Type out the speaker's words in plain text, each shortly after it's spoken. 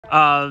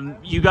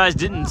You guys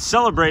didn't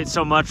celebrate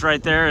so much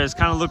right there. It's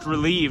kind of looked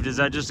relieved. Is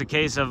that just a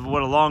case of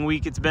what a long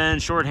week it's been,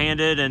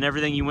 shorthanded, and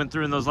everything you went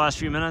through in those last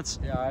few minutes?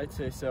 Yeah, I'd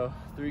say so.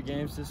 3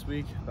 games this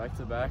week, back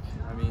to back.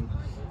 I mean,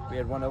 we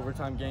had 1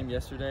 overtime game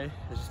yesterday.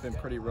 It's just been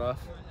pretty rough.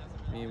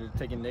 I mean, we've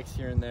taken nicks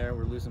here and there.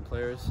 We're losing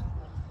players.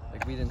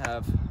 Like, we didn't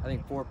have, I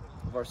think, 4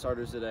 of our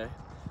starters today.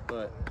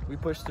 But we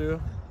pushed through,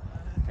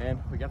 and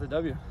we got the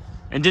W.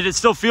 And did it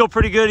still feel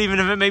pretty good, even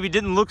if it maybe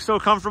didn't look so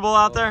comfortable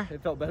out there?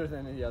 It felt better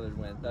than any other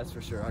win, that's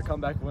for sure. Our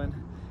comeback win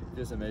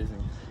is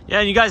amazing. Yeah,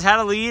 and you guys had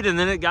a lead, and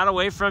then it got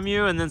away from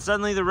you, and then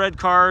suddenly the red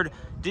card.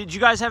 Did you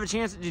guys have a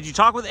chance? Did you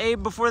talk with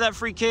Abe before that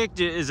free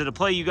kick? Is it a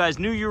play you guys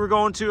knew you were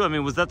going to? I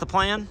mean, was that the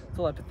plan?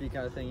 Telepathy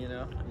kind of thing, you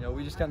know.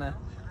 We just kind of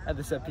had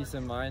the set piece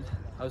in mind.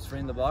 I was free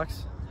in the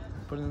box,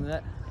 put it in the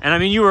net. And I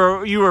mean, you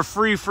were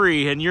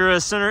free, and you're a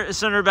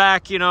center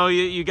back. You know,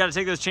 you got to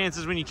take those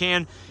chances when you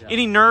can. Yeah.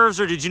 Any nerves,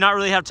 or did you not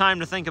really have time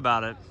to think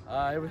about it?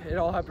 It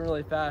all happened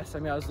really fast. I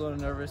mean, I was a little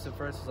nervous at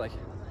first. It's like,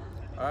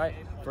 all right,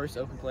 first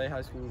open play,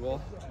 high school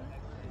goal.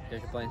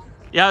 Can't complain.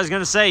 Yeah, I was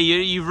going to say,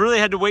 you've really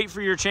had to wait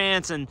for your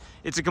chance, and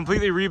it's a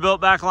completely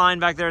rebuilt back line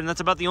back there, and that's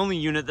about the only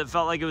unit that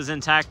felt like it was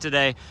intact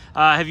today.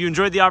 Have you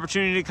enjoyed the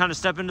opportunity to kind of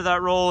step into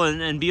that role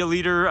and be a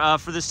leader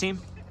for this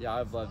team? Yeah,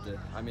 I've loved it.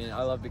 I mean,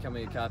 I love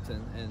becoming a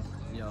captain and,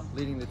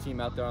 leading the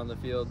team out there on the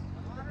field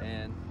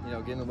and,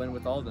 getting the win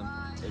with all of them.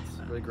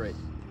 It's really great.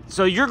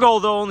 So your goal,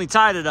 though, only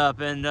tied it up,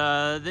 and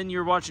then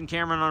you're watching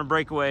Cameron on a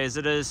breakaway. Is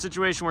it a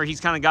situation where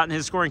he's kind of gotten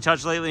his scoring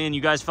touch lately and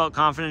you guys felt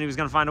confident he was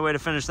going to find a way to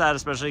finish that,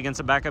 especially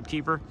against a backup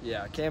keeper?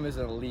 Yeah, Cam is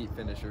an elite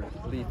finisher.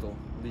 Lethal.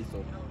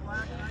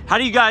 How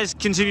do you guys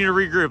continue to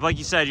regroup? Like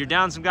you said, you're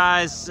down some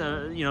guys,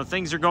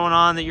 things are going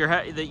on that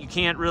you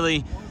can't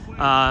really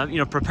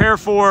prepare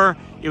for.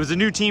 It was a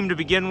new team to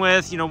begin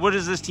with. What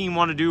does this team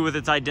want to do with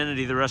its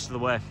identity the rest of the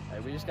way? Hey,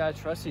 we just got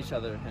to trust each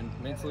other, and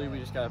mentally we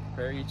just got to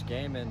prepare each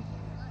game and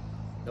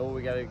know what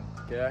we got to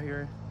get out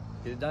here,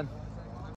 get it done.